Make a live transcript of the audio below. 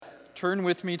turn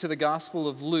with me to the Gospel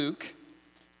of Luke.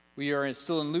 We are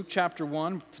still in Luke chapter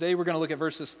 1. Today we're going to look at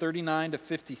verses 39 to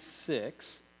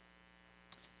 56.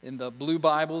 In the blue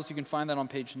Bibles, you can find that on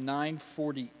page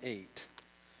 948.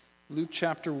 Luke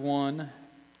chapter 1,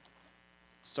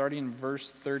 starting in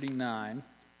verse 39.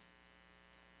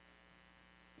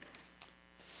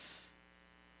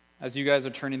 As you guys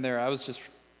are turning there, I was just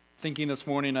thinking this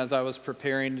morning as I was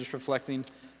preparing, just reflecting.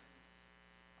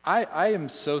 I am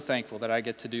so thankful that I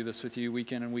get to do this with you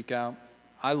week in and week out.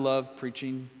 I love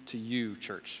preaching to you,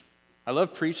 church. I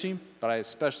love preaching, but I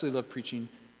especially love preaching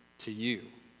to you.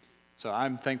 So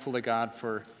I'm thankful to God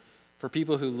for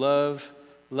people who love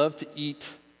to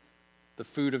eat the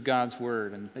food of God's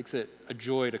Word, and it makes it a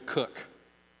joy to cook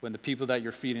when the people that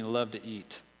you're feeding love to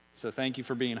eat. So thank you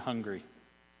for being hungry.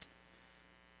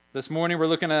 This morning we're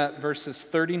looking at verses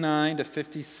 39 to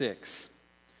 56.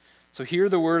 So hear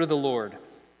the word of the Lord.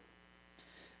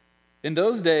 In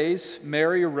those days,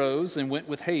 Mary arose and went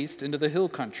with haste into the hill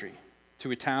country,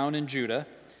 to a town in Judah,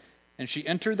 and she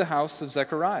entered the house of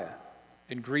Zechariah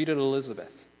and greeted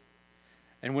Elizabeth.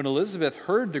 And when Elizabeth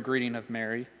heard the greeting of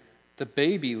Mary, the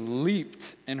baby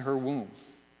leaped in her womb.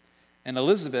 And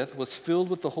Elizabeth was filled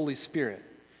with the Holy Spirit,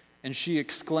 and she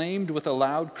exclaimed with a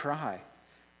loud cry,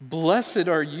 "Blessed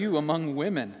are you among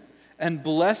women, and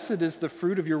blessed is the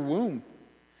fruit of your womb.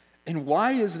 And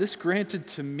why is this granted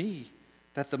to me,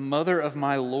 that the mother of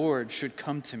my Lord should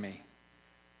come to me?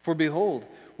 For behold,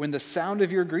 when the sound of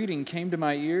your greeting came to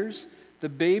my ears, the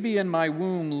baby in my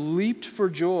womb leaped for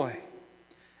joy.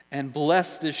 And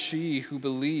blessed is she who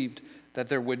believed that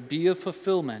there would be a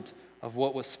fulfillment of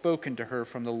what was spoken to her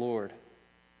from the Lord."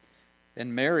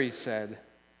 And Mary said,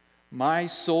 "My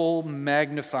soul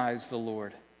magnifies the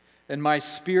Lord, and my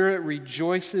spirit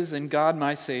rejoices in God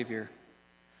my Savior,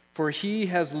 for he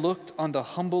has looked on the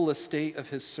humble estate of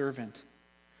his servant.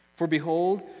 For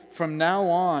behold, from now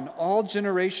on all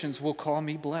generations will call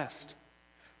me blessed.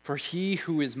 For he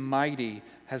who is mighty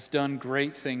has done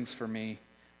great things for me,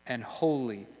 and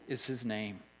holy is his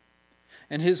name.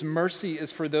 And his mercy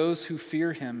is for those who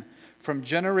fear him from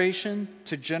generation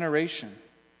to generation.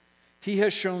 He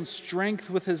has shown strength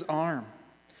with his arm.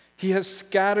 He has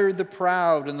scattered the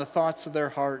proud in the thoughts of their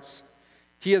hearts.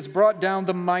 He has brought down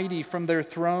the mighty from their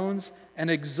thrones and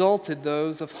exalted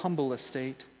those of humble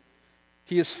estate.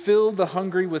 He has filled the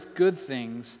hungry with good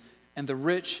things, and the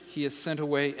rich he has sent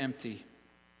away empty.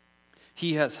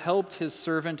 He has helped his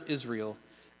servant Israel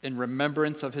in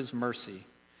remembrance of his mercy,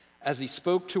 as he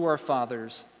spoke to our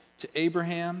fathers, to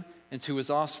Abraham, and to his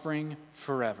offspring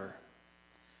forever."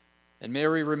 And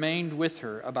Mary remained with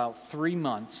her about 3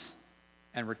 months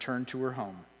and returned to her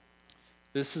home.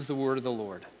 This is the word of the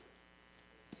Lord.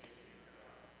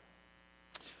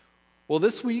 Well,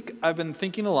 this week I've been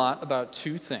thinking a lot about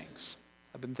two things.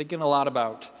 I've been thinking a lot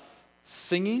about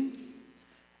singing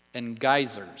and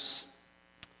geysers.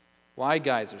 Why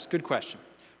geysers? Good question.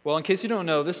 Well, in case you don't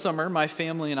know, this summer my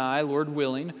family and I, Lord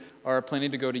willing, are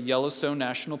planning to go to Yellowstone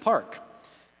National Park.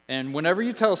 And whenever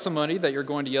you tell somebody that you're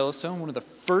going to Yellowstone, one of the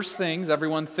first things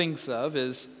everyone thinks of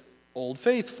is Old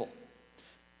Faithful.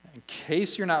 In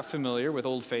case you're not familiar with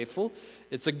Old Faithful,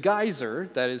 it's a geyser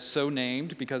that is so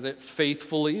named because it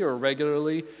faithfully or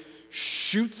regularly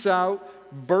shoots out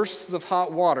bursts of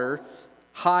hot water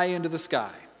high into the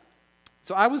sky.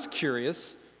 So I was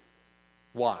curious,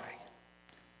 why?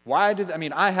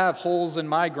 I have holes in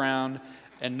my ground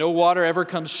and no water ever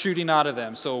comes shooting out of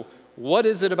them. So what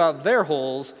is it about their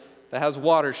holes that has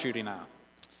water shooting out?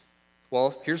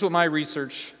 Well, here's what my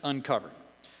research uncovered.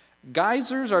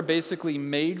 Geysers are basically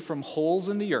made from holes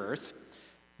in the earth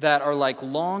that are like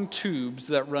long tubes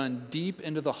that run deep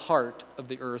into the heart of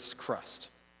the earth's crust.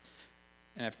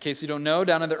 And in case you don't know,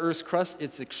 down in the earth's crust,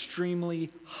 it's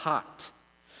extremely hot.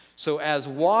 So as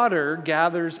water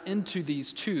gathers into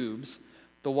these tubes,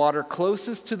 the water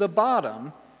closest to the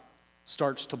bottom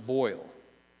starts to boil.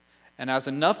 And as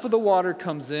enough of the water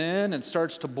comes in and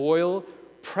starts to boil,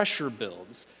 pressure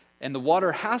builds. And the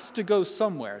water has to go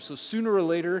somewhere. So sooner or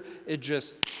later, it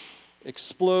just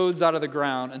explodes out of the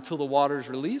ground until the water is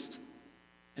released,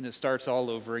 and it starts all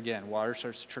over again. Water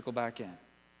starts to trickle back in.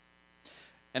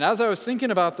 And as I was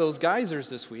thinking about those geysers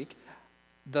this week,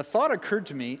 the thought occurred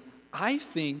to me, I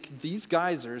think these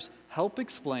geysers help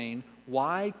explain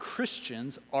why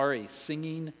Christians are a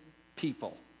singing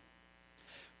people.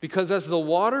 Because as the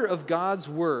water of God's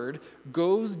word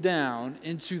goes down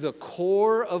into the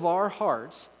core of our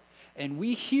hearts, and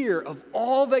we hear of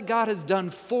all that God has done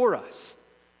for us,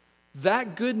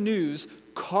 that good news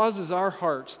causes our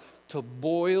hearts to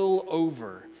boil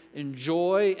over in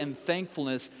joy and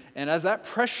thankfulness. And as that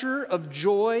pressure of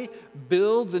joy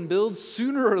builds and builds,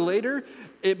 sooner or later,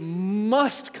 it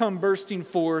must come bursting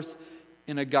forth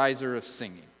in a geyser of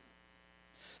singing.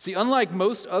 See, unlike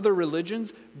most other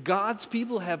religions, God's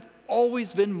people have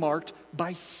always been marked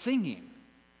by singing.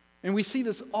 And we see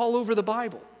this all over the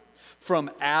Bible.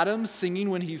 From Adam singing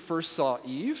when he first saw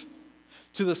Eve,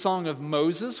 to the song of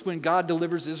Moses when God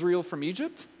delivers Israel from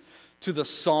Egypt, to the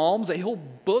Psalms, a whole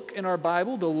book in our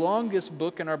Bible, the longest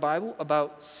book in our Bible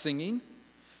about singing,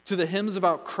 to the hymns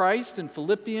about Christ in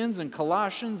Philippians and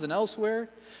Colossians and elsewhere,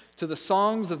 to the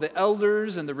songs of the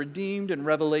elders and the redeemed in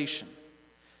Revelation.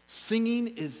 Singing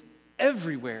is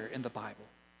everywhere in the Bible.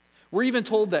 We're even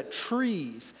told that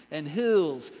trees and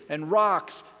hills and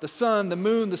rocks, the sun, the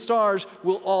moon, the stars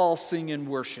will all sing in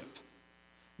worship.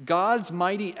 God's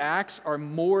mighty acts are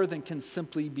more than can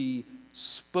simply be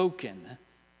spoken.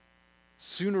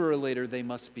 Sooner or later, they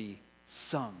must be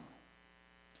sung.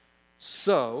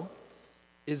 So,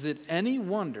 is it any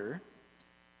wonder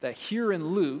that here in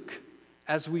Luke,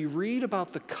 as we read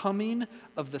about the coming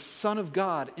of the Son of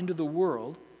God into the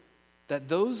world, that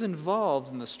those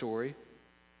involved in the story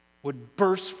would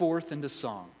burst forth into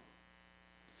song?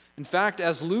 In fact,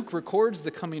 as Luke records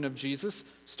the coming of Jesus,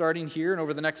 starting here and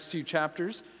over the next few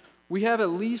chapters, we have at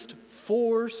least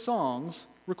 4 songs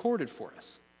recorded for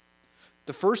us.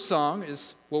 The first song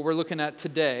is what we're looking at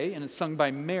today, and it's sung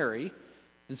by Mary.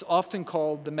 It's often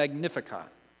called the Magnificat.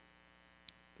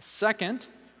 The second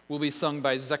will be sung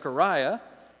by Zechariah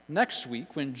next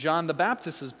week when John the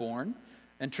Baptist is born,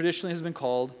 and traditionally has been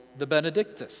called the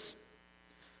Benedictus.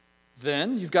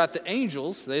 Then you've got the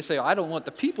angels. They say, I don't want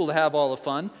the people to have all the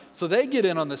fun, so they get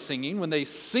in on the singing when they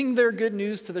sing their good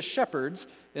news to the shepherds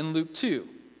in Luke 2,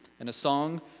 in a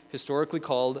song historically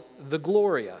called the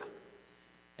Gloria.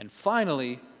 And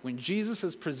finally, when Jesus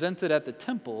is presented at the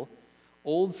temple,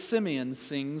 old Simeon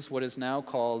sings what is now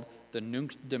called the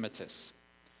Nunc Dimittis.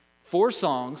 4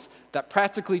 songs that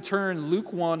practically turn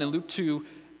Luke 1 and Luke 2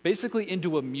 basically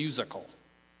into a musical.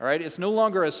 All right? It's no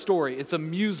longer a story, it's a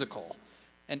musical.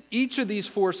 And each of these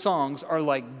 4 songs are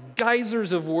like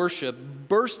geysers of worship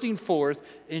bursting forth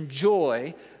in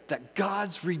joy that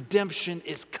God's redemption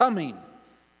is coming.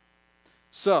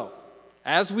 So,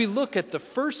 as we look at the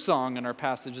first song in our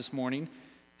passage this morning,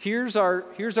 here's our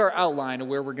outline of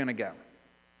where we're going to go.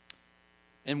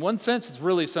 In one sense, it's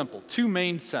really simple. 2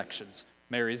 main sections: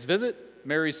 Mary's visit,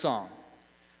 Mary's song.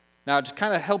 Now, to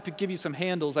kind of help give you some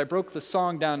handles, I broke the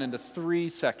song down into 3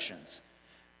 sections.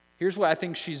 Here's what I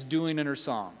think she's doing in her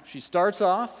song. She starts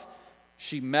off,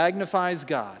 she magnifies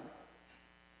God.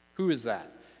 Who is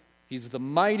that? He's the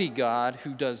mighty God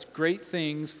who does great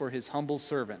things for his humble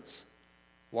servants.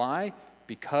 Why?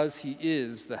 Because he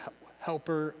is the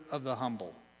helper of the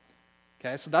humble.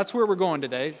 Okay, so that's where we're going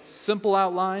today. Simple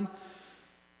outline.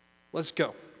 Let's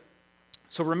go.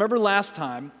 So remember last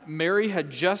time, Mary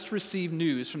had just received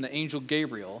news from the angel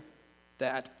Gabriel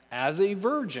that as a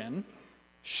virgin,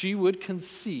 she would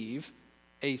conceive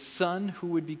a son who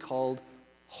would be called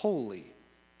Holy,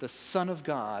 the Son of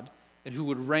God, and who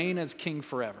would reign as king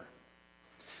forever.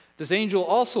 This angel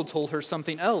also told her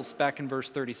something else back in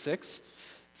verse 36. It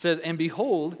said, and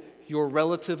behold, your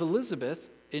relative Elizabeth,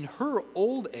 in her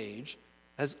old age,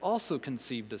 has also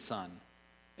conceived a son.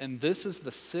 And this is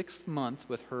the 6th month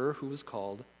with her who is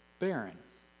called barren.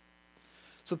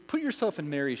 So put yourself in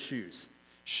Mary's shoes.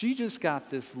 She just got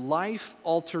this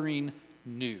life-altering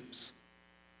news.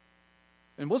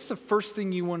 And what's the first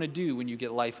thing you want to do when you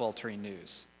get life-altering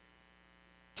news?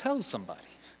 Tell somebody.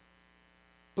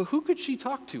 But who could she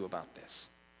talk to about this?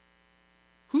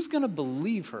 Who's going to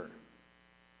believe her?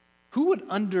 Who would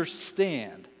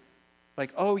understand?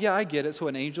 Like, oh yeah, I get it. So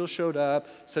an angel showed up,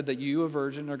 said that you, a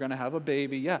virgin, are going to have a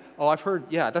baby. Yeah. Oh, I've heard.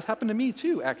 Yeah, that happened to me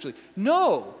too, actually.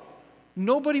 No.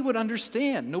 Nobody would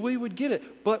understand. Nobody would get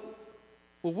it. But,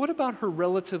 well, what about her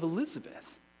relative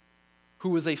Elizabeth, who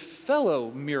was a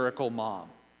fellow miracle mom?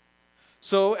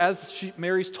 So as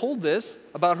Mary's told this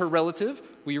about her relative,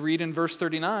 we read in verse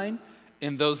 39,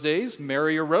 in those days,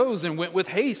 Mary arose and went with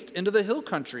haste into the hill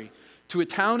country to a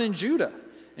town in Judah.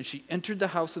 And she entered the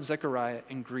house of Zechariah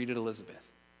and greeted Elizabeth.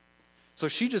 So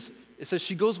it says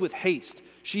she goes with haste.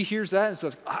 She hears that and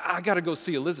says, I got to go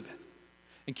see Elizabeth.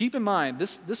 And keep in mind,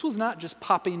 this was not just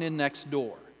popping in next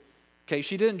door. Okay,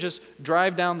 she didn't just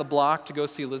drive down the block to go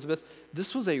see Elizabeth.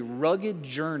 This was a rugged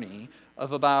journey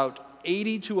of about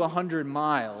 80 to 100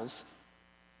 miles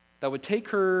that would take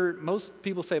her, most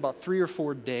people say, about 3 or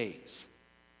 4 days.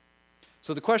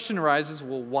 So the question arises,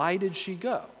 well, why did she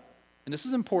go? And this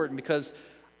is important because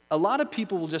a lot of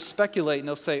people will just speculate and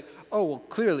they'll say, oh, well,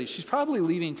 clearly, she's probably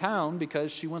leaving town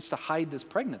because she wants to hide this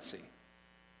pregnancy.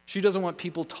 She doesn't want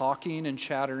people talking and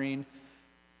chattering.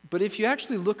 But if you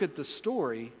actually look at the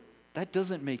story, that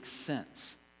doesn't make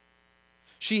sense.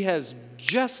 She has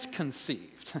just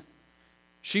conceived.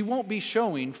 She won't be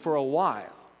showing for a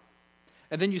while.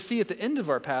 And then you see at the end of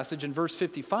our passage in verse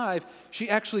 55, she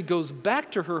actually goes back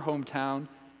to her hometown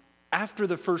after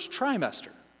the first trimester,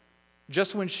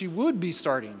 just when she would be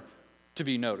starting to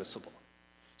be noticeable.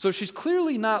 So she's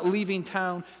clearly not leaving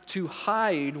town to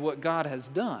hide what God has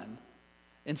done.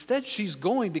 Instead, she's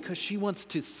going because she wants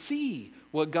to see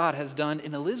what God has done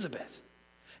in Elizabeth.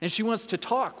 And she wants to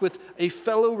talk with a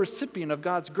fellow recipient of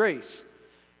God's grace.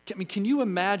 I mean, can you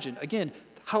imagine, again,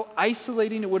 how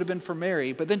isolating it would have been for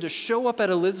Mary, but then to show up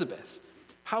at Elizabeth,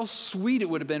 how sweet it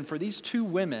would have been for these two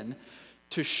women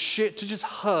to just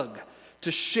hug,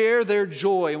 to share their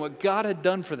joy and what God had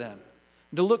done for them,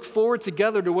 to look forward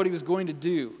together to what he was going to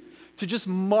do, to just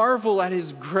marvel at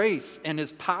his grace and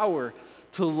his power,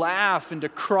 to laugh and to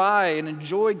cry and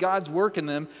enjoy God's work in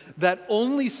them that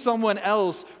only someone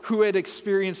else who had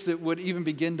experienced it would even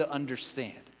begin to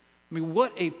understand. I mean,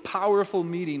 what a powerful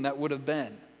meeting that would have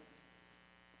been.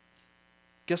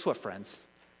 Guess what, friends?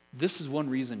 This is one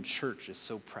reason church is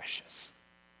so precious.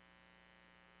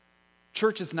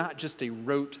 Church is not just a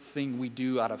rote thing we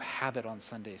do out of habit on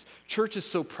Sundays. Church is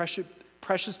so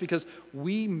precious because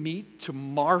we meet to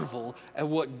marvel at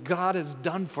what God has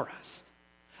done for us.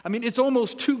 I mean, it's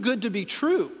almost too good to be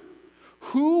true.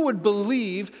 Who would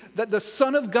believe that the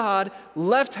Son of God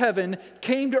left heaven,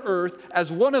 came to earth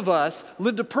as one of us,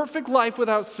 lived a perfect life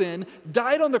without sin,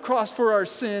 died on the cross for our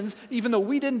sins, even though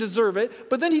we didn't deserve it,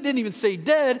 but then he didn't even stay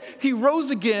dead. He rose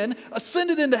again,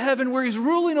 ascended into heaven where he's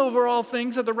ruling over all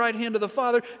things at the right hand of the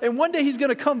Father, and one day he's going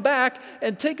to come back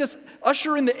and take us,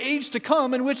 usher in the age to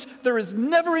come in which there is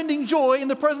never-ending joy in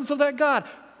the presence of that God.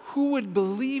 Who would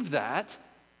believe that?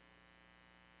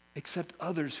 Except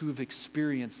others who have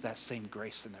experienced that same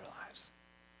grace in their lives.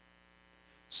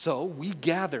 So we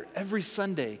gather every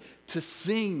Sunday to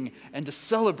sing and to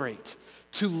celebrate,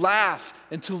 to laugh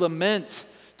and to lament,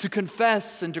 to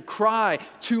confess and to cry,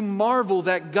 to marvel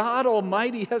that God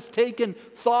Almighty has taken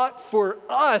thought for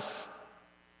us,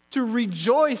 to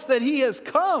rejoice that he has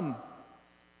come.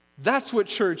 That's what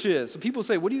church is. So people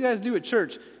say, what do you guys do at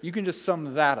church? You can just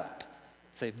sum that up.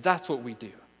 Say, that's what we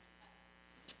do.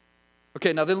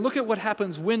 Okay, now then look at what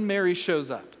happens when Mary shows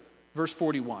up. Verse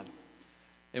 41.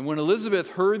 And when Elizabeth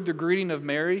heard the greeting of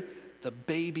Mary, the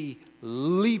baby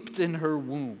leaped in her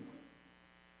womb.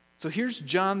 So here's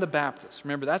John the Baptist.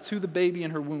 Remember, that's who the baby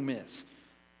in her womb is.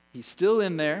 He's still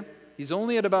in there. He's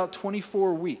only at about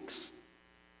 24 weeks.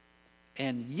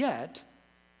 And yet,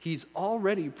 he's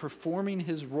already performing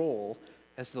his role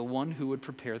as the one who would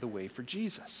prepare the way for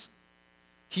Jesus.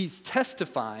 He's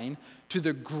testifying to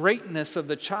the greatness of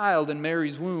the child in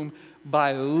Mary's womb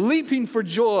by leaping for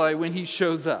joy when he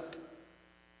shows up.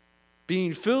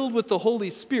 Being filled with the Holy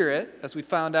Spirit, as we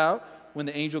found out when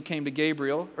the angel came to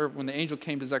Gabriel, or when the angel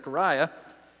came to Zechariah,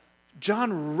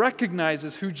 John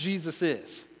recognizes who Jesus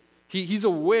is. He's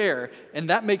aware, and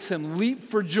that makes him leap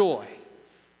for joy.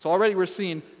 So already we're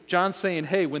seeing John saying,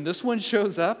 hey, when this one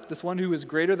shows up, this one who is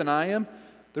greater than I am,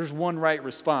 there's one right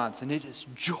response, and it is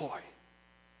joy.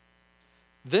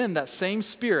 Then that same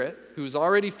Spirit, who's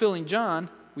already filling John,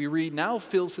 we read now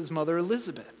fills his mother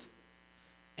Elizabeth.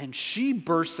 And she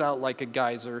bursts out like a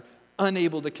geyser,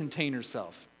 unable to contain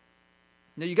herself.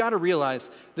 Now you got to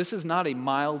realize this is not a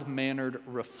mild-mannered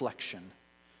reflection.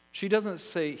 She doesn't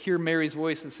hear Mary's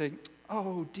voice and say,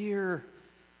 oh dear,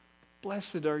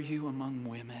 blessed are you among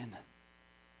women.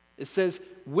 It says,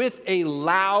 with a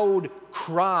loud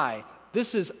cry.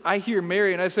 This is, I hear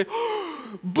Mary and I say,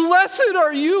 blessed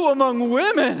are you among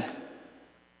women.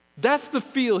 That's the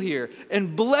feel here.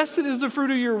 And blessed is the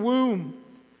fruit of your womb.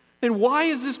 And why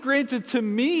is this granted to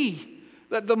me,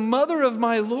 that the mother of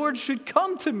my Lord should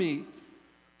come to me?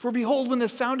 For behold, when the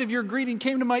sound of your greeting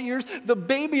came to my ears, the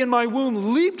baby in my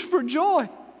womb leaped for joy.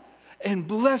 And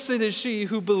blessed is she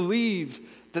who believed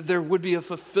that there would be a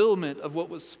fulfillment of what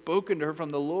was spoken to her from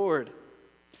the Lord.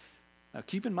 Now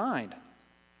keep in mind,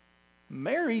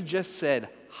 Mary just said,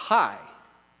 hi.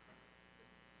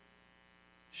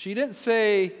 She didn't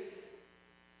say,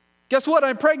 guess what,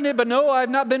 I'm pregnant, but no, I've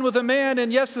not been with a man,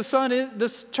 and yes,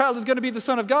 this child is going to be the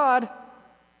Son of God.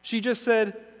 She just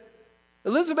said,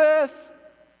 Elizabeth.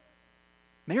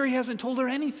 Mary hasn't told her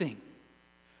anything.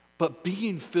 But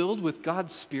being filled with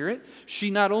God's Spirit,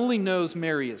 she not only knows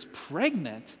Mary is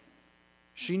pregnant,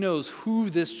 she knows who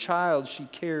this child she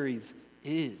carries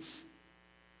is.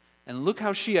 And look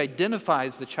how she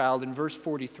identifies the child in verse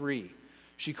 43.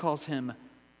 She calls him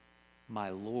my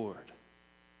Lord.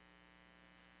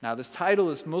 Now this title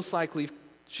is most likely,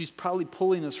 she's probably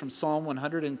pulling this from Psalm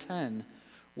 110,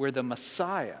 where the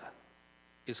Messiah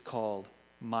is called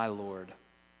my Lord.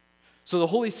 So the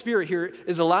Holy Spirit here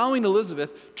is allowing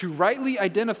Elizabeth to rightly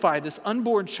identify this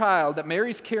unborn child that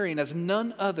Mary's carrying as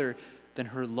none other than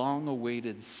her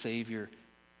long-awaited Savior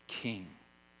King.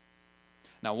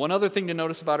 Now, one other thing to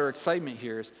notice about her excitement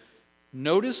here is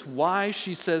notice why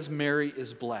she says Mary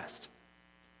is blessed.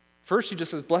 First, she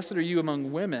just says, "Blessed are you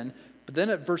among women," but then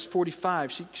at verse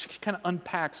 45, she kind of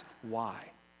unpacks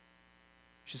why.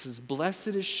 She says, "Blessed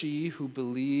is she who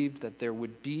believed that there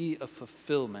would be a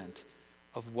fulfillment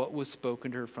of what was spoken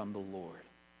to her from the Lord."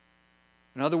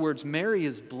 In other words, Mary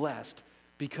is blessed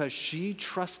because she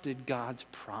trusted God's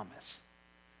promise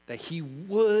that he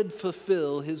would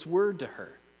fulfill his word to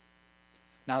her.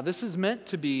 Now, this is meant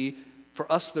to be,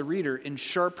 for us the reader, in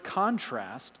sharp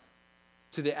contrast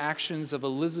to the actions of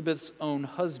Elizabeth's own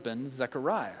husband,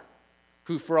 Zechariah,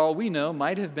 who, for all we know,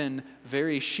 might have been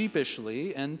very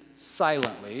sheepishly and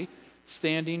silently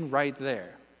standing right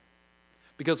there.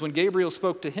 Because when Gabriel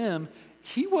spoke to him,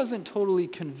 he wasn't totally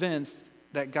convinced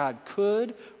that God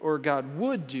could or God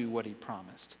would do what he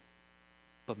promised.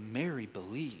 But Mary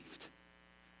believed.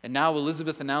 And now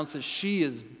Elizabeth announces she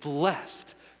is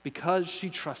blessed because she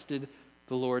trusted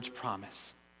the Lord's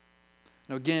promise.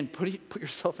 Now again, put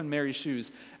yourself in Mary's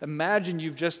shoes. Imagine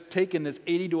you've just taken this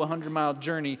 80 to 100-mile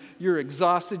journey. You're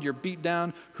exhausted, you're beat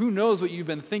down. Who knows what you've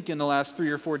been thinking the last 3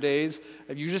 or 4 days?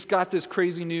 If you just got this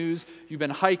crazy news, you've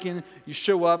been hiking, you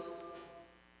show up,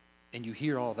 and you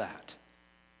hear all that.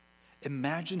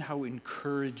 Imagine how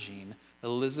encouraging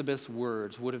Elizabeth's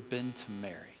words would have been to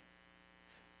Mary.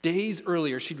 Days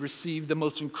earlier, she'd received the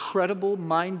most incredible,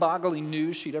 mind-boggling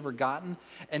news she'd ever gotten.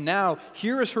 And now,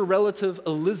 here is her relative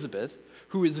Elizabeth,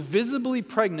 who is visibly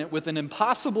pregnant with an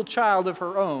impossible child of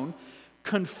her own,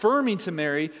 confirming to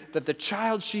Mary that the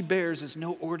child she bears is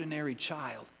no ordinary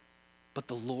child, but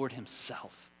the Lord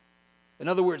himself. In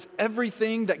other words,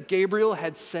 everything that Gabriel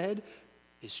had said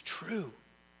is true.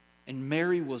 And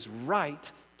Mary was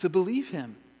right to believe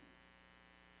him.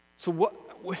 So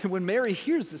when Mary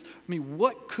hears this,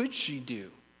 what could she do?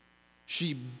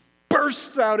 She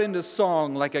bursts out into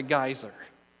song like a geyser.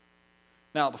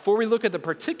 Now, before we look at the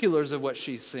particulars of what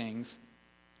she sings,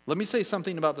 let me say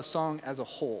something about the song as a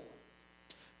whole.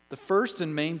 The first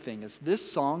and main thing is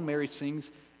this song Mary sings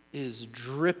is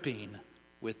dripping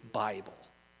with Bible.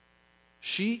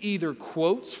 She either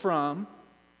quotes from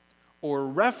or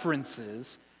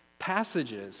references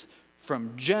passages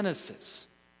from Genesis,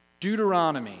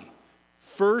 Deuteronomy,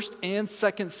 1st and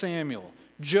 2nd Samuel,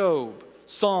 Job,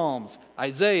 Psalms,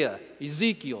 Isaiah,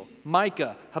 Ezekiel,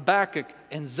 Micah, Habakkuk,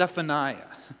 and Zephaniah.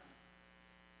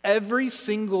 Every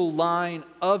single line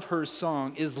of her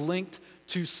song is linked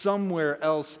to somewhere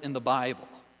else in the Bible.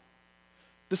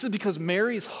 This is because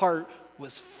Mary's heart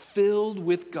was filled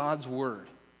with God's word.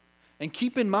 And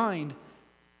keep in mind,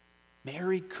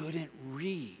 Mary couldn't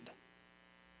read.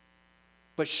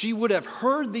 But she would have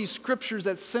heard these scriptures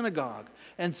at synagogue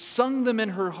and sung them in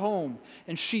her home.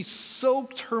 And she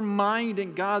soaked her mind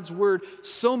in God's word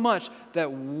so much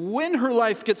that when her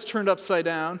life gets turned upside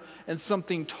down and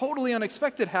something totally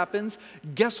unexpected happens,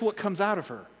 guess what comes out of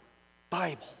her?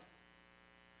 Bible.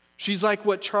 She's like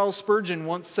what Charles Spurgeon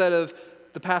once said of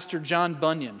the pastor John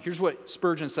Bunyan. Here's what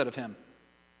Spurgeon said of him.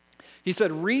 He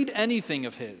said, "Read anything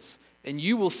of his, and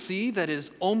you will see that it is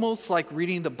almost like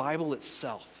reading the Bible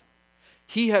itself.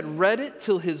 He had read it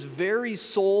till his very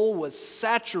soul was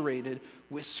saturated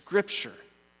with Scripture.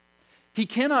 He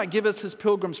cannot give us his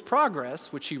Pilgrim's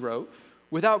Progress," which he wrote,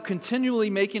 "without continually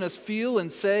making us feel and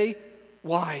say,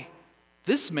 'Why,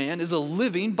 this man is a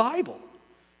living Bible.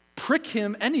 Prick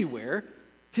him anywhere,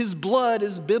 his blood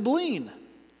is bibline.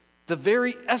 The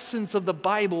very essence of the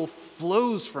Bible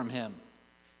flows from him.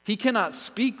 He cannot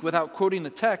speak without quoting the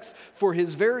text, for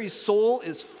his very soul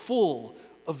is full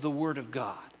of the Word of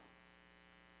God.'"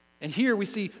 And here we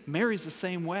see Mary's the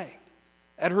same way.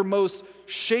 At her most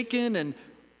shaken and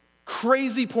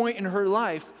crazy point in her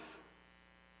life,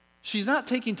 she's not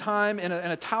taking time in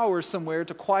a tower somewhere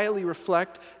to quietly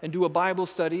reflect and do a Bible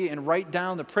study and write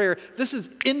down the prayer. This is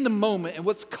in the moment, and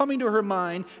what's coming to her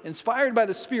mind, inspired by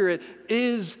the Spirit,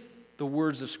 is the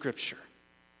words of Scripture.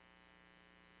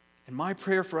 And my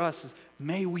prayer for us is,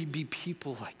 may we be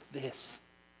people like this.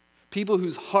 People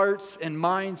whose hearts and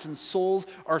minds and souls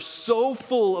are so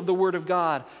full of the Word of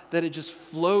God that it just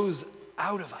flows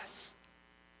out of us.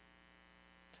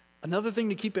 Another thing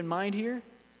to keep in mind here,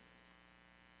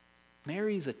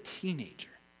 Mary's a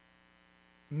teenager.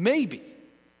 Maybe.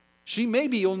 She may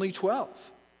be only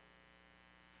 12.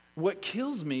 What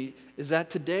kills me is that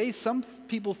today some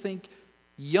people think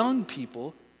young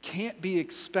people can't be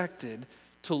expected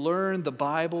to learn the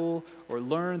Bible or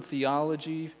learn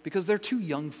theology because they're too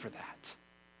young for that.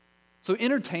 So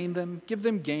entertain them, give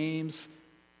them games,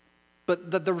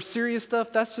 but the serious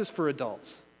stuff, that's just for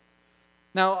adults.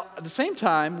 Now, at the same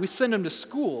time, we send them to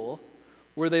school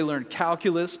where they learn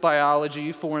calculus,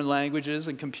 biology, foreign languages,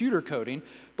 and computer coding,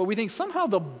 but we think somehow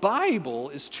the Bible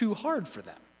is too hard for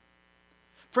them.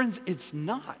 Friends, it's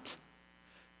not.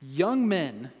 Young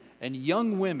men and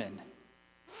young women,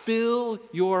 fill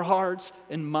your hearts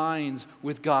and minds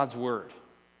with God's word.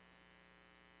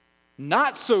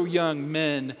 Not so young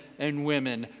men and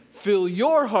women, fill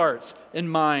your hearts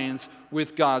and minds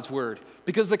with God's word.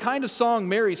 Because the kind of song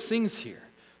Mary sings here,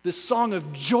 this song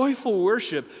of joyful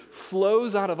worship,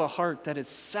 flows out of a heart that is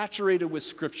saturated with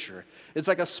Scripture. It's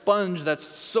like a sponge that's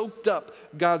soaked up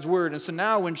God's word. And so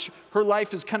now when her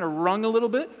life is kind of wrung a little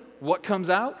bit, what comes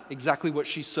out? Exactly what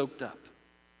she soaked up.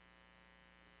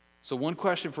 So one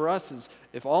question for us is,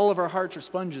 if all of our hearts are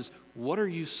sponges, what are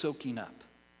you soaking up?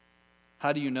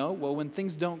 How do you know? Well, when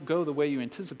things don't go the way you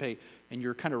anticipate and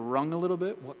you're kind of wrung a little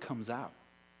bit, what comes out?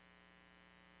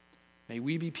 May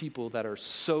we be people that are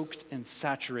soaked and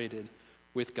saturated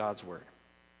with God's word.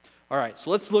 All right, so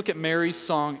let's look at Mary's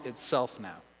song itself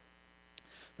now.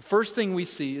 The first thing we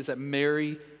see is that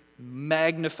Mary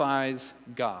magnifies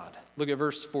God. Look at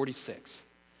verse 46.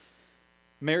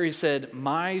 Mary said,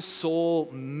 "My soul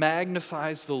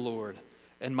magnifies the Lord,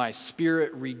 and my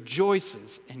spirit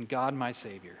rejoices in God my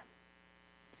Savior."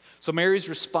 So Mary's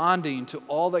responding to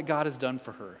all that God has done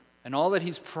for her and all that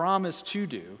he's promised to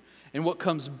do, and what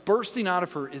comes bursting out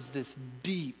of her is this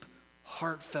deep,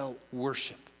 heartfelt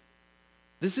worship.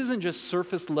 This isn't just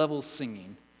surface level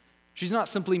singing. She's not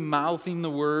simply mouthing the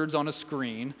words on a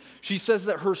screen. She says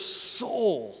that her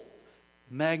soul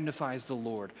magnifies the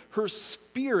Lord. Her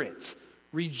spirit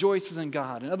rejoices in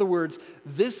God. In other words,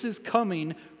 this is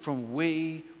coming from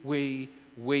way, way,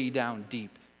 way down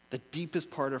deep, the deepest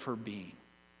part of her being.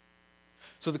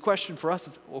 So the question for us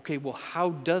is, okay, well,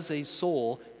 how does a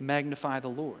soul magnify the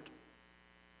Lord?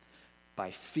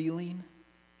 By feeling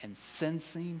and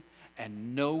sensing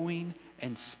and knowing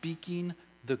and speaking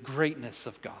the greatness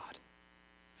of God.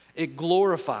 It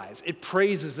glorifies, it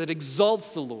praises, it exalts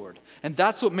the Lord. And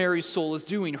that's what Mary's soul is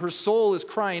doing. Her soul is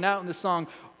crying out in the song,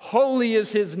 "Holy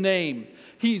is his name.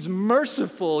 He's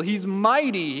merciful, he's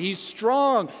mighty, he's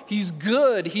strong, he's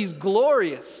good, he's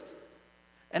glorious."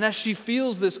 And as she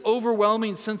feels this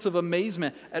overwhelming sense of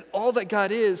amazement at all that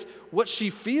God is, what she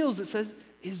feels, it says,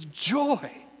 is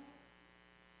joy.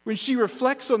 When she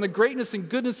reflects on the greatness and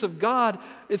goodness of God,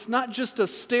 it's not just a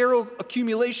sterile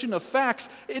accumulation of facts.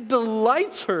 It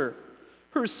delights her.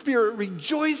 Her spirit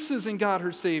rejoices in God,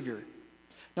 her Savior.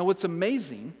 Now, what's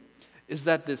amazing is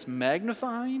that this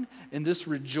magnifying and this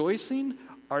rejoicing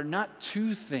are not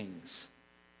two things,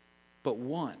 but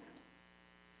one.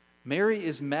 Mary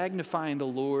is magnifying the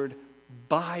Lord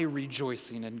by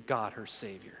rejoicing in God, her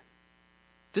Savior.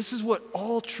 This is what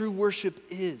all true worship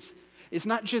is. It's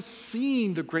not just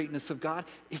seeing the greatness of God,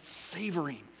 it's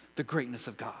savoring the greatness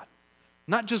of God.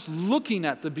 Not just looking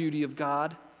at the beauty of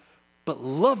God, but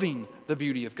loving the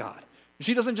beauty of God.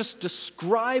 She doesn't just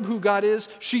describe who God is,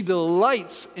 she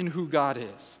delights in who God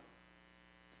is.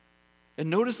 And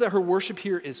notice that her worship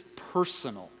here is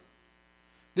personal.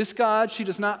 This God, she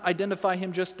does not identify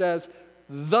him just as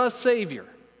the Savior.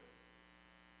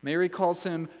 Mary calls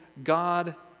him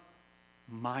God,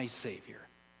 my Savior.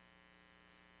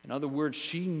 In other words,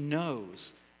 she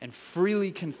knows and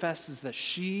freely confesses that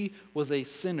she was a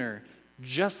sinner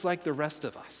just like the rest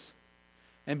of us.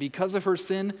 And because of her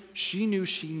sin, she knew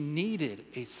she needed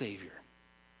a Savior.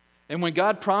 And when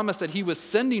God promised that he was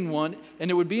sending one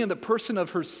and it would be in the person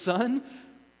of her Son,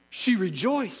 she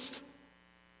rejoiced.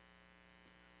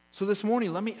 So this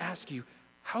morning, let me ask you,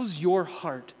 how's your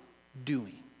heart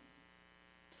doing?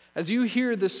 As you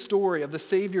hear this story of the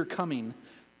Savior coming,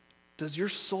 does your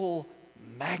soul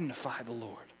magnify the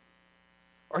Lord?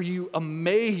 Are you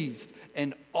amazed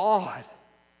and awed?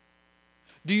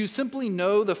 Do you simply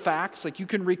know the facts, like you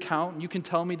can recount and you can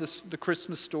tell me the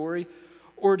Christmas story?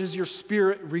 Or does your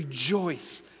spirit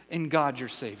rejoice in God, your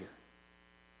Savior?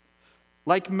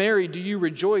 Like Mary, do you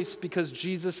rejoice because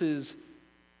Jesus is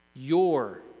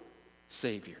your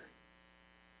Savior?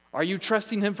 Are you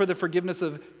trusting him for the forgiveness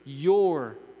of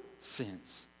your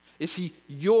sins? Is he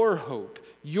your hope,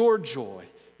 your joy,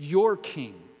 your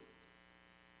King?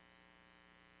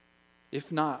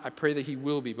 If not, I pray that he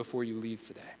will be before you leave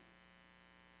today.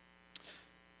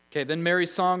 Okay, then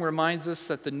Mary's song reminds us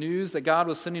that the news that God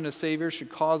was sending a Savior should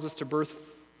cause us to burst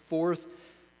forth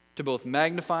to both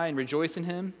magnify and rejoice in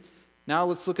him. Now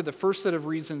let's look at the first set of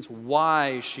reasons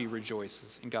why she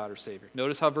rejoices in God, her Savior.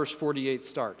 Notice how verse 48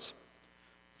 starts.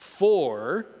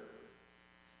 For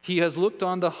he has looked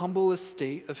on the humble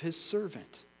estate of his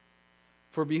servant.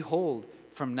 For behold,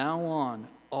 from now on,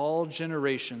 all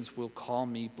generations will call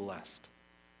me blessed.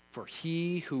 For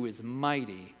he who is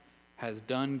mighty has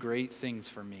done great things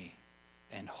for me,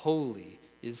 and holy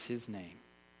is his name.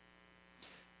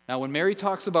 Now, when Mary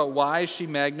talks about why she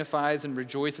magnifies and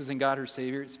rejoices in God her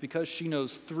Savior, it's because she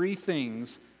knows three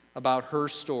things about her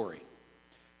story.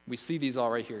 We see these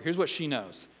all right here. Here's what she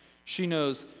knows. She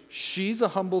knows she's a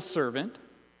humble servant.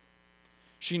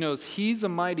 She knows he's a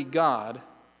mighty God.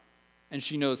 And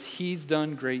she knows he's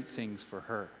done great things for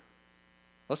her.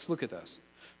 Let's look at this.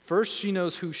 First, she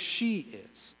knows who she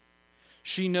is.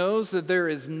 She knows that there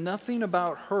is nothing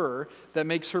about her that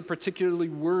makes her particularly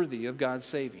worthy of God's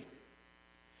saving.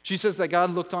 She says that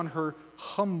God looked on her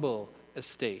humble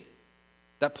estate.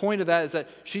 That point of that is that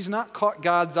she's not caught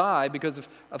God's eye because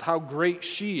of how great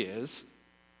she is.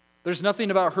 There's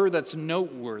nothing about her that's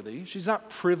noteworthy. She's not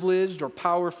privileged or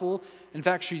powerful. In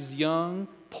fact, she's young,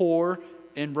 poor,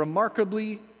 and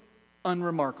remarkably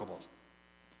unremarkable.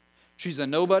 She's a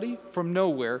nobody from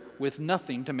nowhere with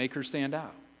nothing to make her stand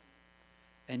out.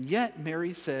 And yet,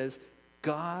 Mary says,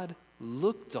 God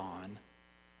looked on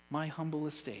my humble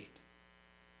estate.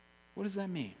 What does that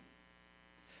mean?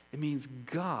 It means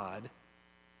God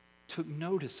took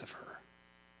notice of her.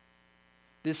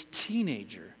 This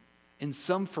teenager in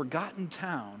some forgotten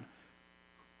town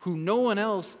who no one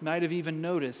else might have even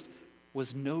noticed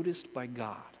was noticed by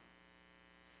God.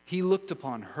 He looked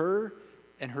upon her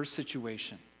and her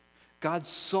situation. God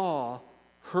saw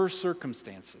her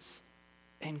circumstances,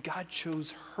 and God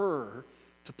chose her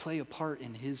to play a part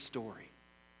in his story.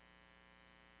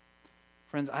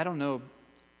 Friends, I don't know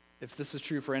if this is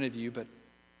true for any of you, but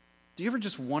do you ever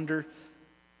just wonder,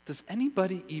 does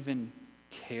anybody even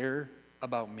care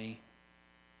about me?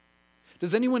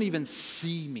 Does anyone even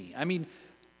see me? I mean,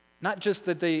 not just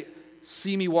that they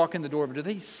see me walk in the door, but do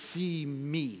they see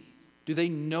me? Do they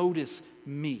notice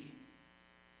me?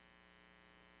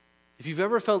 If you've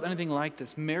ever felt anything like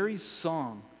this, Mary's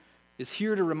song is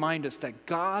here to remind us that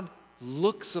God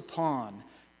looks upon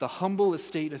the humble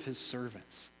estate of his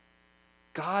servants.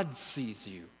 God sees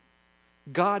you.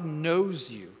 God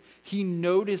knows you. He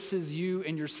notices you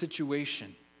and your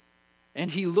situation.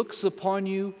 And he looks upon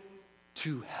you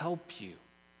to help you.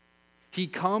 He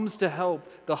comes to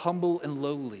help the humble and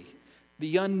lowly,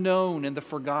 the unknown and the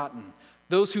forgotten,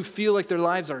 those who feel like their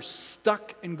lives are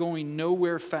stuck and going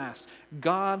nowhere fast.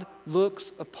 God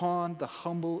looks upon the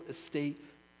humble estate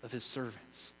of his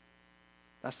servants.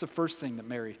 That's the first thing that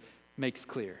Mary makes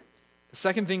clear. The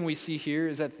second thing we see here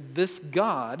is that this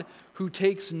God who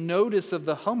takes notice of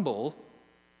the humble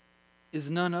is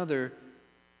none other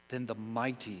than the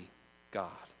mighty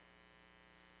God.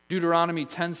 Deuteronomy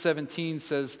 10:17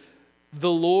 says,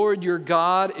 "The Lord your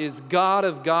God is God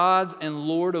of gods and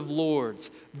Lord of lords,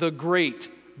 the great,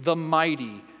 the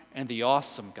mighty, and the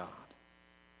awesome God."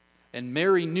 And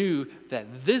Mary knew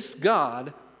that this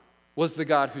God was the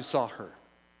God who saw her,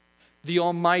 the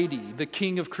Almighty, the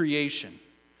King of creation,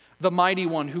 the mighty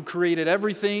one who created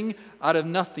everything out of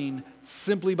nothing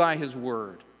simply by his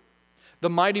word, the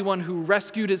mighty one who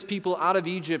rescued his people out of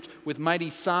Egypt with mighty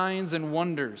signs and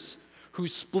wonders, who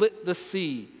split the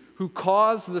sea, who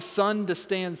caused the sun to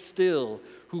stand still,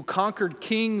 who conquered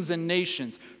kings and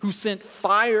nations, who sent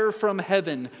fire from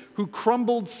heaven, who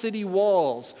crumbled city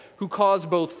walls, who caused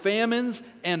both famines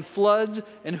and floods,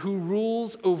 and who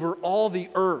rules over all the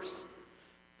earth.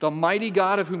 The mighty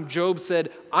God of whom Job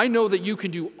said, "I know that you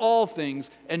can do all things,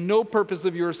 and no purpose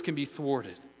of yours can be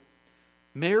thwarted."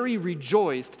 Mary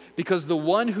rejoiced because the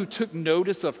one who took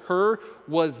notice of her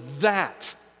was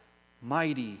that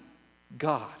mighty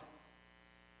God.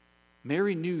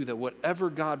 Mary knew that whatever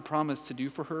God promised to do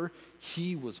for her,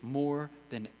 he was more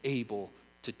than able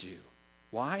to do.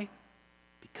 Why?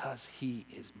 Because he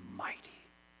is mighty.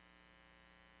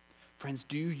 Friends,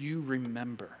 do you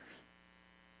remember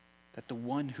that the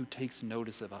one who takes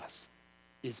notice of us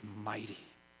is mighty?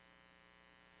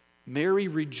 Mary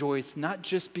rejoiced not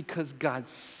just because God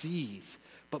sees,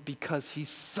 but because he's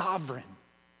sovereign.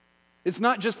 It's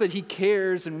not just that he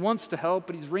cares and wants to help,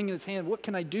 but he's wringing his hand. What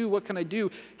can I do? What can I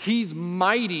do? He's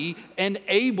mighty and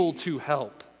able to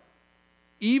help.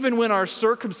 Even when our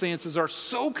circumstances are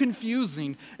so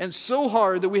confusing and so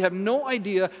hard that we have no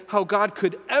idea how God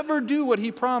could ever do what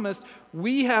he promised,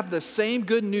 we have the same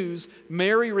good news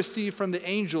Mary received from the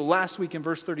angel last week in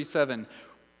verse 37.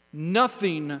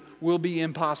 Nothing will be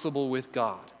impossible with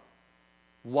God.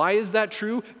 Why is that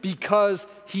true? Because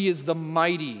he is the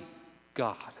mighty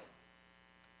God.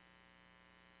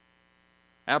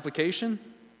 Application?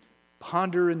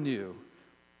 Ponder anew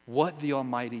what the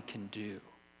Almighty can do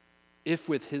if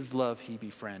with his love he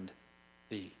befriend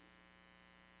thee.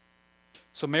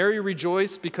 So Mary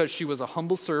rejoiced because she was a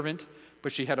humble servant,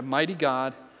 but she had a mighty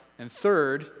God. And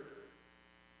third,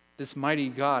 this mighty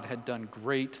God had done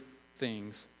great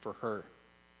things for her.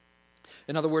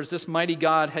 In other words, this mighty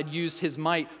God had used his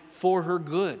might for her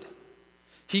good.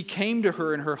 He came to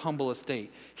her in her humble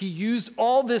estate. He used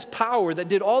all this power that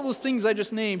did all those things I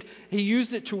just named. He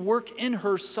used it to work in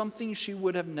her something she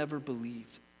would have never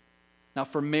believed. Now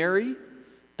for Mary,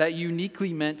 that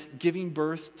uniquely meant giving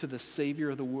birth to the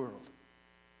Savior of the world.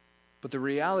 But the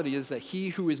reality is that he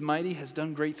who is mighty has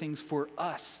done great things for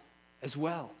us as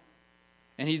well.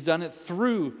 And he's done it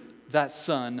through that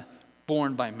Son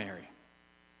born by Mary.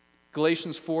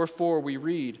 Galatians 4:4 we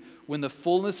read, when the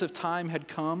fullness of time had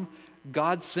come,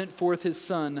 God sent forth his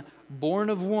Son, born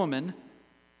of woman.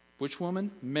 Which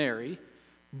woman? Mary.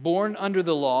 Born under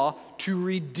the law, to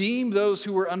redeem those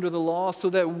who were under the law, so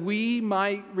that we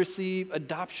might receive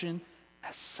adoption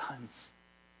as sons.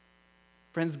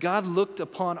 Friends, God looked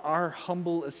upon our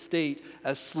humble estate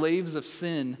as slaves of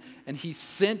sin, and he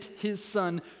sent his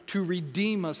Son to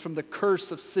redeem us from the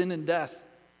curse of sin and death.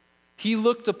 He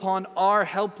looked upon our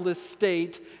helpless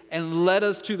state and led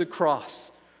us to the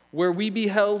cross, where we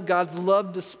beheld God's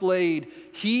love displayed.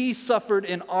 He suffered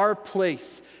in our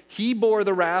place. He bore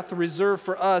the wrath reserved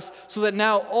for us, so that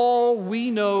now all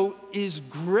we know is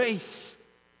grace.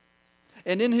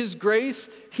 And in his grace,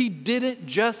 he didn't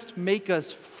just make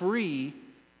us free,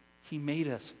 he made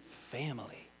us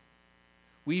family.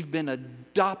 We've been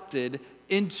adopted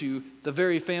into the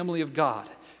very family of God.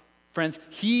 Friends,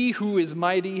 he who is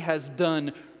mighty has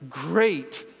done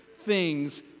great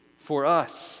things for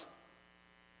us.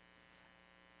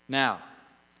 Now,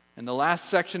 in the last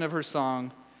section of her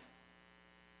song,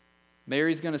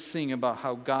 Mary's going to sing about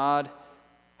how God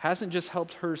hasn't just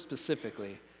helped her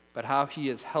specifically, but how he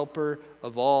is helper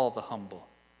of all the humble.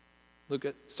 Look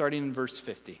at starting in verse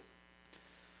 50.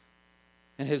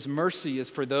 And his mercy is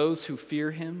for those who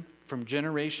fear him from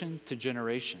generation to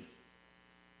generation.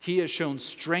 He has shown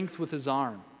strength with his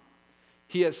arm.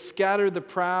 He has scattered the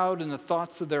proud in the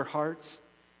thoughts of their hearts.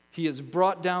 He has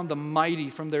brought down the mighty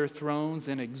from their thrones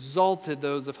and exalted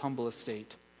those of humble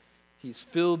estate. He's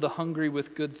filled the hungry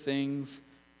with good things,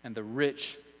 and the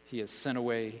rich he has sent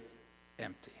away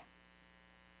empty.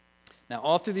 Now,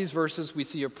 all through these verses, we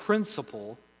see a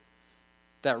principle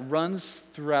that runs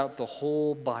throughout the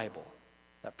whole Bible.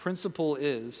 That principle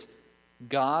is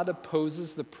God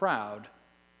opposes the proud,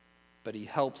 but he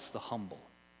helps the humble.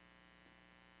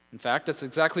 In fact, that's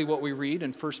exactly what we read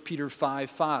in 1 Peter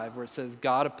 5:5, where it says,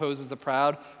 God opposes the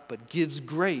proud, but gives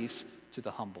grace to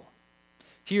the humble.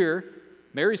 Here,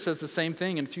 Mary says the same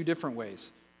thing in a few different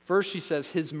ways. First, she says,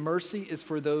 his mercy is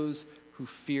for those who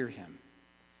fear him.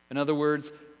 In other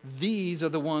words, these are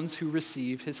the ones who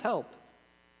receive his help.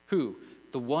 Who?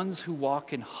 The ones who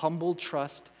walk in humble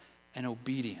trust and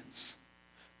obedience.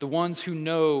 The ones who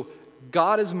know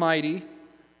God is mighty,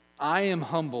 I am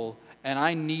humble, and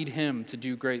I need him to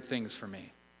do great things for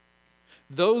me.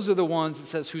 Those are the ones, it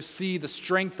says, who see the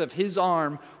strength of his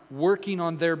arm working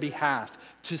on their behalf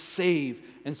to save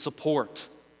and support.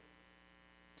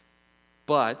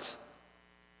 But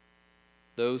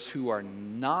those who are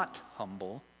not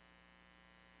humble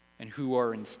and who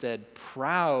are instead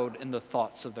proud in the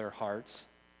thoughts of their hearts,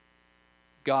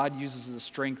 God uses the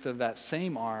strength of that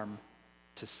same arm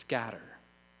to scatter.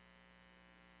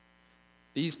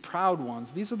 These proud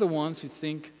ones, these are the ones who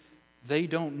think they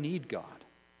don't need God.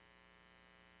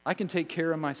 I can take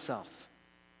care of myself.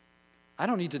 I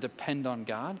don't need to depend on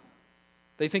God.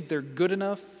 They think they're good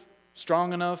enough,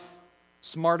 strong enough,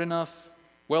 smart enough,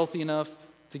 wealthy enough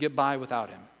to get by without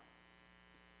him.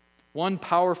 One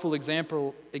powerful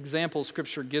example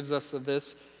Scripture gives us of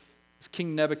this is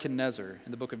King Nebuchadnezzar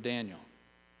in the book of Daniel.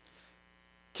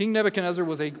 King Nebuchadnezzar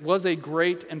was a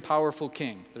great and powerful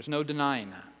king. There's no denying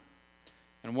that.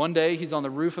 And one day he's on the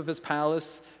roof of his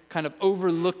palace, kind of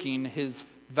overlooking his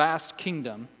vast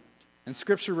kingdom. And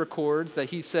Scripture records that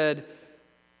he said,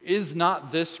 is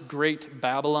not this great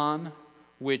Babylon,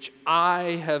 which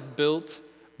I have built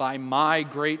by my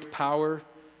great power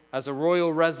as a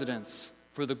royal residence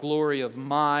for the glory of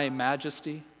my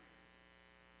majesty?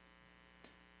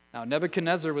 Now,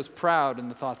 Nebuchadnezzar was proud in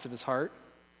the thoughts of his heart.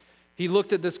 He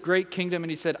looked at this great kingdom and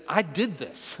he said, I did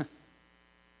this.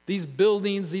 These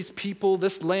buildings, these people,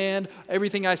 this land,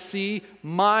 everything I see,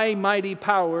 my mighty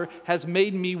power has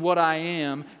made me what I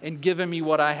am and given me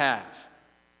what I have.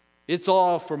 It's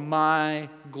all for my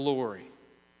glory.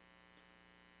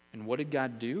 And what did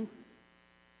God do?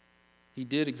 He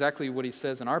did exactly what he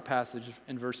says in our passage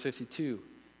in verse 52.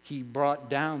 He brought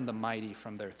down the mighty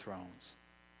from their thrones.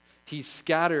 He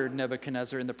scattered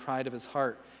Nebuchadnezzar in the pride of his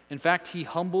heart. In fact, he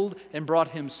humbled and brought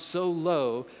him so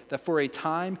low that for a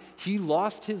time he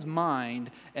lost his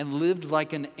mind and lived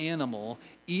like an animal,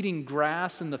 eating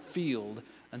grass in the field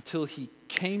until he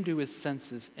came to his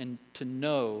senses and to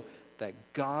know that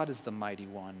God is the mighty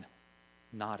one,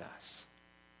 not us.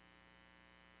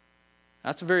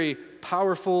 That's a very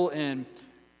powerful and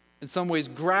in some ways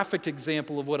graphic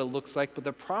example of what it looks like, but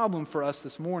the problem for us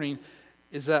this morning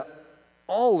is that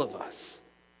all of us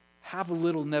have a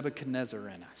little Nebuchadnezzar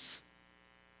in us.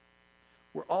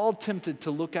 We're all tempted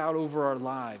to look out over our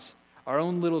lives, our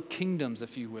own little kingdoms,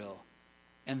 if you will,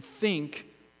 and think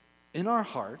in our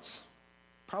hearts,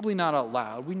 probably not out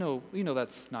loud, we know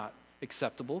that's not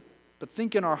acceptable, but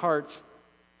think in our hearts,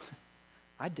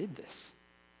 I did this.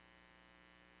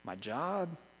 My job,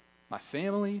 my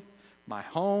family, my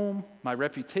home, my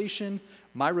reputation,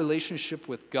 my relationship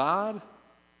with God,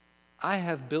 I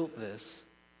have built this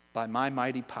by my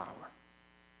mighty power.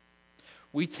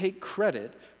 We take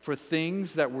credit for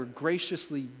things that were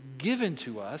graciously given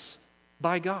to us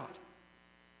by God.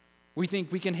 We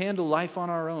think we can handle life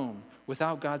on our own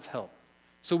without God's help.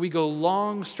 So we go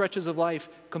long stretches of life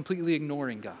completely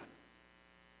ignoring God.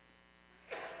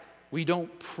 We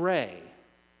don't pray.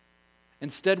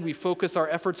 Instead, we focus our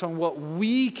efforts on what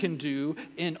we can do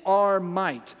in our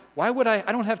might. Why would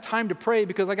I don't have time to pray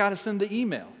because I got to send the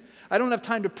email. I don't have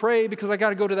time to pray because I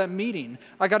got to go to that meeting.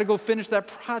 I got to go finish that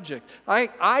project.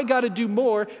 I got to do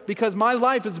more because my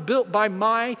life is built by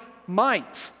my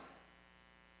might.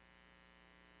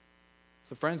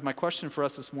 So friends, my question for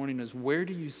us this morning is, where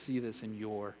do you see this in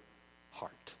your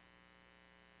heart?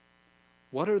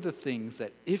 What are the things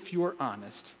that, if you're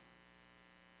honest,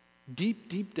 deep,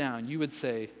 deep down, you would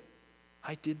say,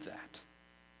 I did that.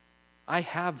 I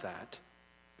have that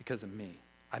because of me.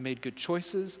 I made good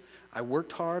choices. I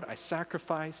worked hard. I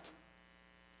sacrificed.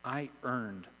 I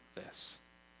earned this.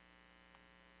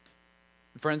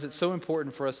 Friends, it's so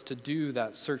important for us to do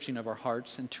that searching of our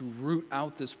hearts and to root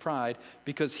out this pride,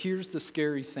 because here's the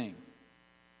scary thing.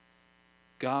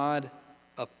 God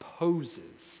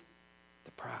opposes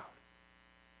the proud.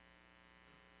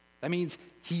 That means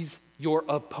he's your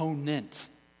opponent.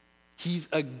 He's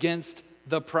against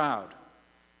the proud.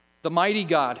 The mighty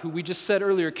God, who we just said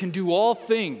earlier, can do all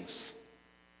things.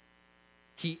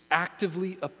 He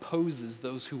actively opposes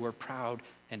those who are proud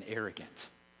and arrogant.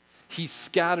 He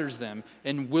scatters them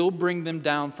and will bring them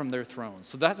down from their thrones.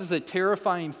 So that is a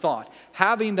terrifying thought,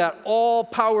 having that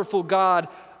all-powerful God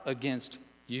against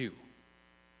you.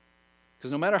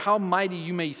 Because no matter how mighty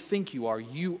you may think you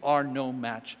are no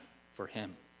match for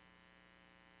him.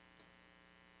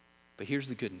 But here's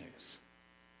the good news.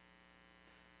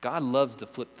 God loves to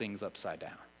flip things upside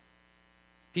down.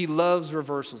 He loves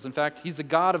reversals. In fact, he's a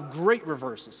God of great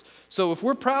reversals. So if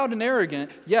we're proud and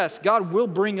arrogant, yes, God will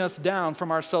bring us down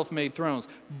from our self-made thrones.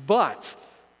 But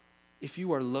if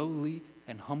you are lowly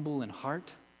and humble in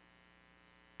heart,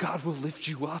 God will lift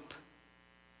you up.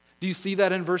 Do you see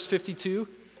that in verse 52?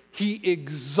 He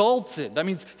exalted. That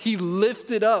means he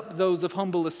lifted up those of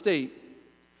humble estate.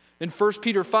 In 1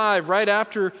 Peter 5, right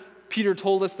after Peter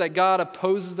told us that God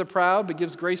opposes the proud but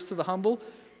gives grace to the humble,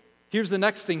 here's the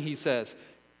next thing he says.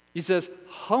 He says,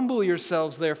 humble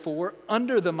yourselves, therefore,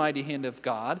 under the mighty hand of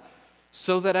God,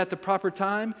 so that at the proper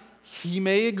time he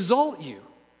may exalt you,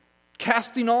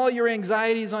 casting all your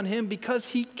anxieties on him because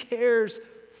he cares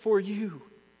for you.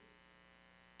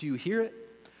 Do you hear it?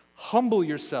 Humble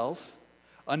yourself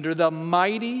under the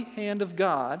mighty hand of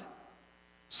God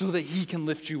so that he can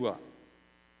lift you up.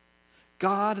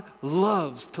 God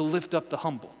loves to lift up the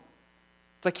humble.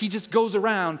 It's like he just goes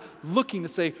around looking to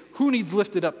say, who needs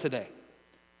lifted up today?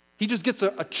 He just gets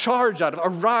a charge out of it, a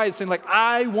rise, saying like,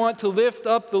 I want to lift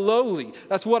up the lowly.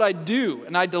 That's what I do,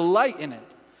 and I delight in it.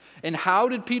 And how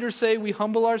did Peter say we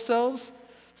humble ourselves?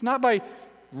 It's not by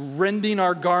rending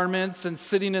our garments and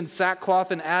sitting in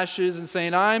sackcloth and ashes and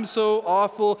saying, I'm so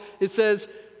awful. It says,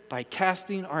 by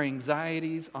casting our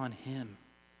anxieties on him.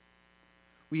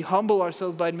 We humble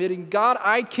ourselves by admitting, God,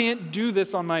 I can't do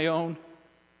this on my own.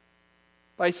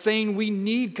 By saying we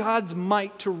need God's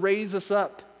might to raise us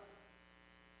up.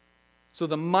 So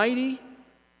the mighty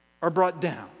are brought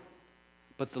down,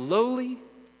 but the lowly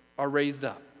are raised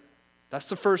up. That's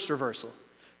the first reversal.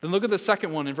 Then look at the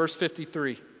second one in verse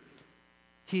 53.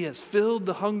 He has filled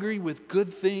the hungry with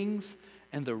good things,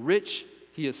 and the rich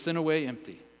he has sent away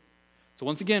empty. So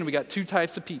once again, we got two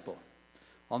types of people.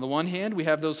 On the one hand, we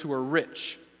have those who are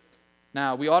rich.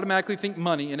 Now, we automatically think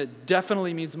money, and it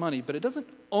definitely means money, but it doesn't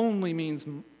only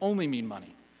mean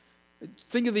money.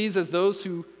 Think of these as those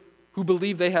who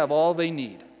believe they have all they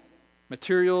need.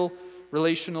 Material,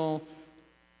 relational,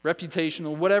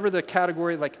 reputational, whatever the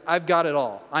category, like I've got it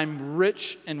all. I'm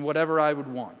rich in whatever I would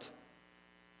want.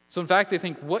 So in fact, they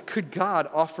think, what could God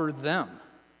offer them?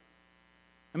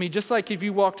 I mean, just like if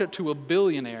you walked up to a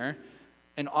billionaire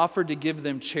and offered to give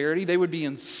them charity, they would be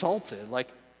insulted. Like,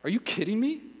 are you kidding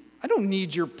me? I don't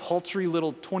need your paltry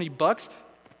little $20.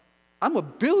 I'm a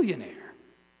billionaire.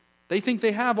 They think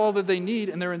they have all that they need,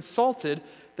 and they're insulted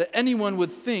that anyone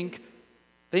would think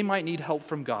they might need help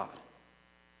from God.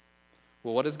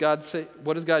 Well, what does God say?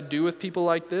 What does God do with people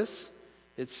like this?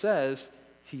 It says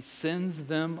he sends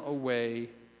them away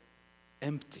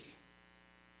empty.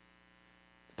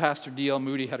 Pastor D.L.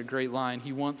 Moody had a great line.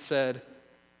 He once said,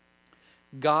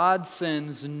 God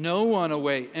sends no one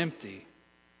away empty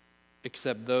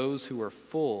except those who are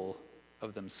full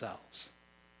of themselves.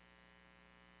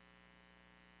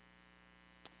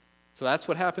 So that's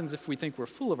what happens if we think we're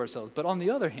full of ourselves. But on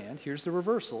the other hand, here's the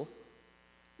reversal.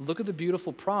 Look at the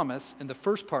beautiful promise in the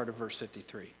first part of verse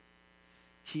 53.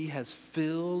 He has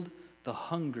filled the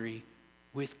hungry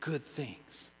with good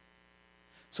things.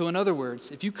 So in other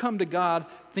words, if you come to God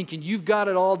thinking you've got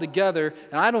it all together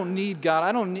and I don't need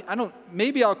God,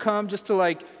 maybe I'll come just to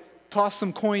like toss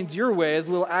some coins your way as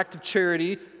a little act of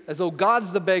charity, as though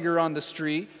God's the beggar on the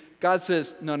street. God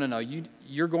says, no,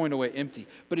 you're going away empty.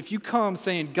 But if you come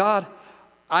saying, God,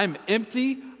 I'm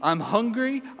empty, I'm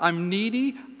hungry, I'm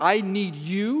needy, I need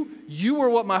you. You are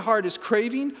what my heart is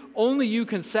craving. Only you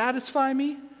can satisfy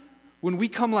me. When we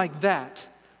come like that,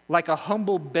 like a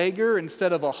humble beggar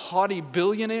instead of a haughty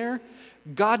billionaire,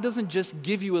 God doesn't just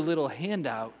give you a little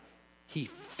handout, he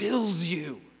fills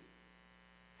you.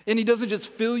 And he doesn't just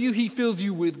fill you, he fills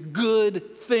you with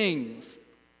good things.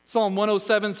 Psalm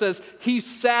 107 says, he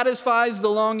satisfies the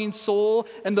longing soul,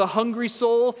 and the hungry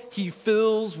soul he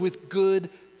fills with good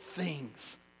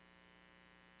things.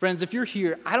 Friends, if you're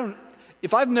here,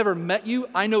 if I've never met you,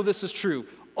 I know this is true.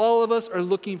 All of us are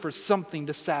looking for something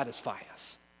to satisfy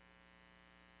us.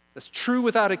 That's true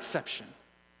without exception.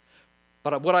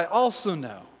 But what I also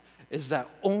know is that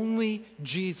only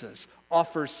Jesus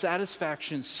offers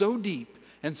satisfaction so deep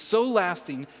and so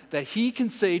lasting that he can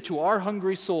say to our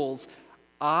hungry souls,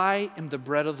 I am the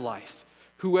bread of life.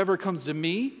 Whoever comes to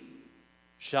me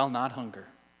shall not hunger,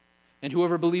 and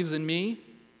whoever believes in me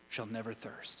shall never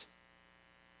thirst.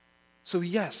 So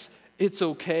yes, it's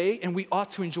okay, and we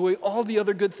ought to enjoy all the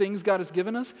other good things God has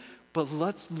given us, but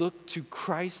let's look to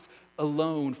Christ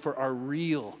alone for our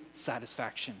real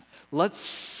satisfaction. Let's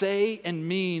say and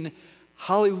mean,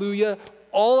 hallelujah,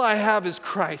 all I have is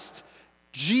Christ.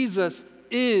 Jesus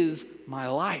is my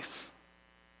life.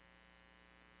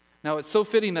 Now, it's so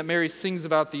fitting that Mary sings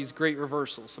about these great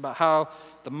reversals, about how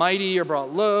the mighty are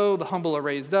brought low, the humble are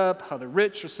raised up, how the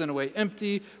rich are sent away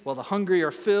empty, while the hungry are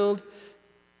filled.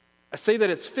 I say that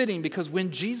it's fitting because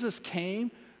when Jesus came,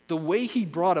 the way he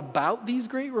brought about these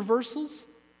great reversals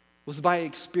was by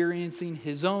experiencing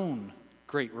his own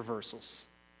great reversals.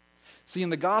 See, in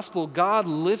the gospel, God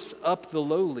lifts up the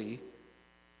lowly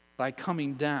by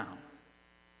coming down.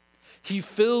 He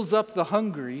fills up the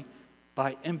hungry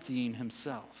by emptying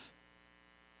himself.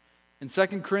 In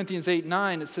 2 Corinthians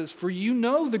 8:9, it says, for you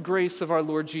know the grace of our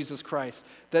Lord Jesus Christ,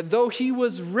 that though he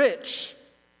was rich,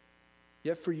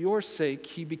 yet for your sake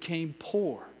he became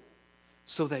poor,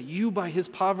 so that you by his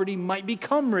poverty might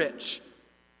become rich.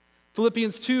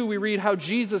 Philippians 2, we read how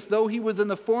Jesus, though he was in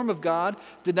the form of God,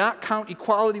 did not count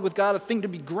equality with God a thing to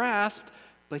be grasped,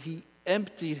 but he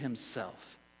emptied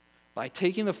himself by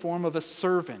taking the form of a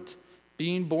servant,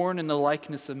 being born in the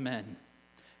likeness of men.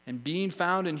 And being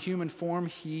found in human form,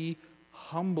 he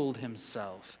humbled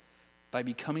himself by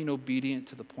becoming obedient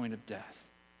to the point of death,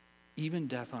 even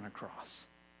death on a cross.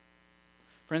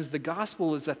 Friends, the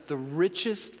gospel is that the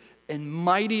richest and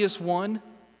mightiest one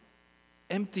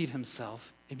emptied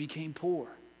himself and became poor.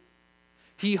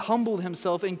 He humbled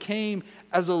himself and came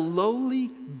as a lowly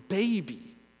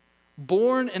baby,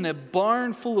 born in a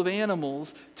barn full of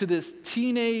animals to this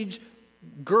teenage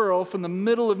girl from the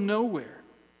middle of nowhere.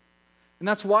 And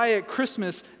that's why at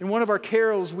Christmas, in one of our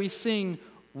carols, we sing,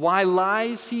 why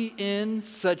lies he in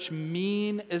such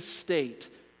mean estate?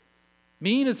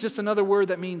 Mean is just another word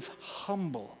that means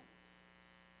humble.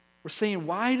 We're saying,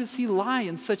 why does he lie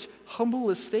in such humble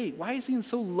estate? Why is he in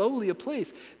so lowly a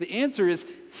place? The answer is,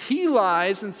 he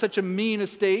lies in such a mean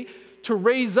estate to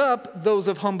raise up those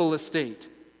of humble estate.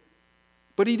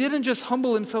 But he didn't just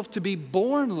humble himself to be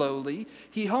born lowly,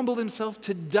 he humbled himself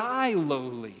to die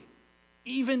lowly,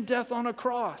 even death on a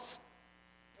cross.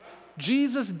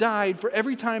 Jesus died for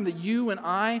every time that you and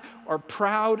I are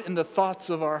proud in the thoughts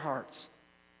of our hearts.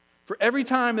 For every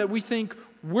time that we think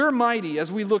we're mighty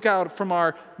as we look out from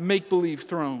our make-believe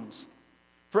thrones.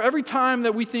 For every time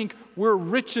that we think we're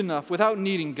rich enough without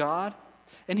needing God,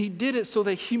 and he did it so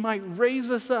that he might raise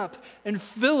us up and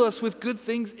fill us with good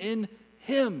things in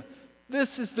him.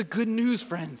 This is the good news,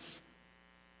 friends.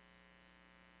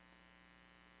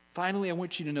 Finally, I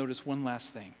want you to notice one last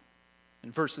thing.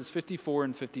 In verses 54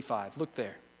 and 55, look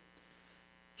there.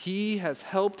 He has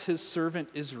helped his servant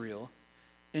Israel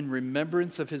in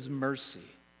remembrance of his mercy,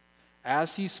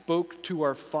 as he spoke to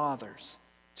our fathers,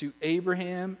 to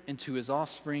Abraham and to his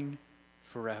offspring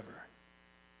forever.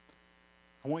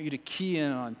 I want you to key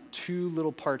in on two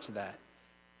little parts of that.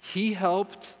 He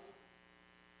helped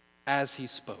as he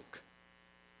spoke.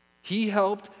 He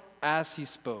helped as he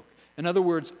spoke. In other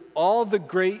words, all the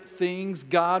great things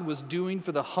God was doing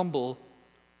for the humble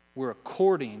were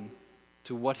according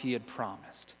to what he had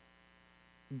promised.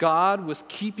 God was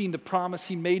keeping the promise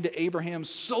he made to Abraham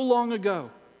so long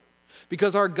ago,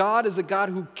 because our God is a God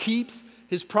who keeps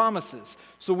his promises.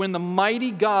 So when the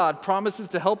mighty God promises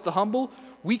to help the humble,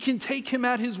 we can take him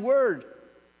at his word.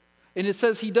 And it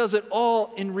says he does it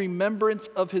all in remembrance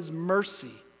of his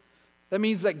mercy. That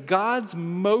means that God's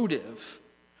motive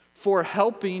for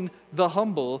helping the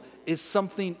humble is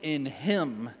something in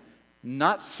him,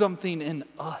 not something in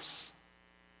us.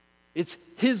 It's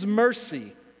his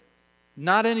mercy,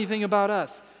 not anything about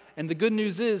us. And the good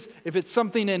news is, if it's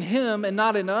something in him and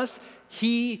not in us,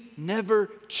 he never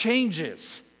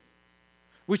changes.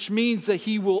 Which means that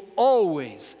he will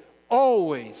always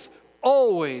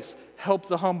help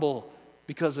the humble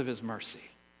because of his mercy.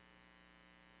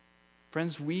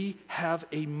 Friends, we have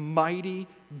a mighty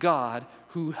God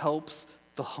who helps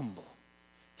the humble.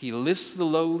 He lifts the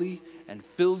lowly and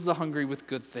fills the hungry with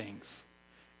good things.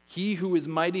 He who is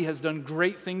mighty has done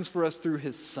great things for us through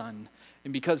his Son.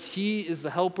 And because he is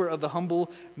the helper of the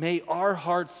humble, may our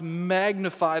hearts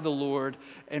magnify the Lord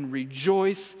and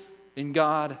rejoice in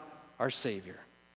God our Savior.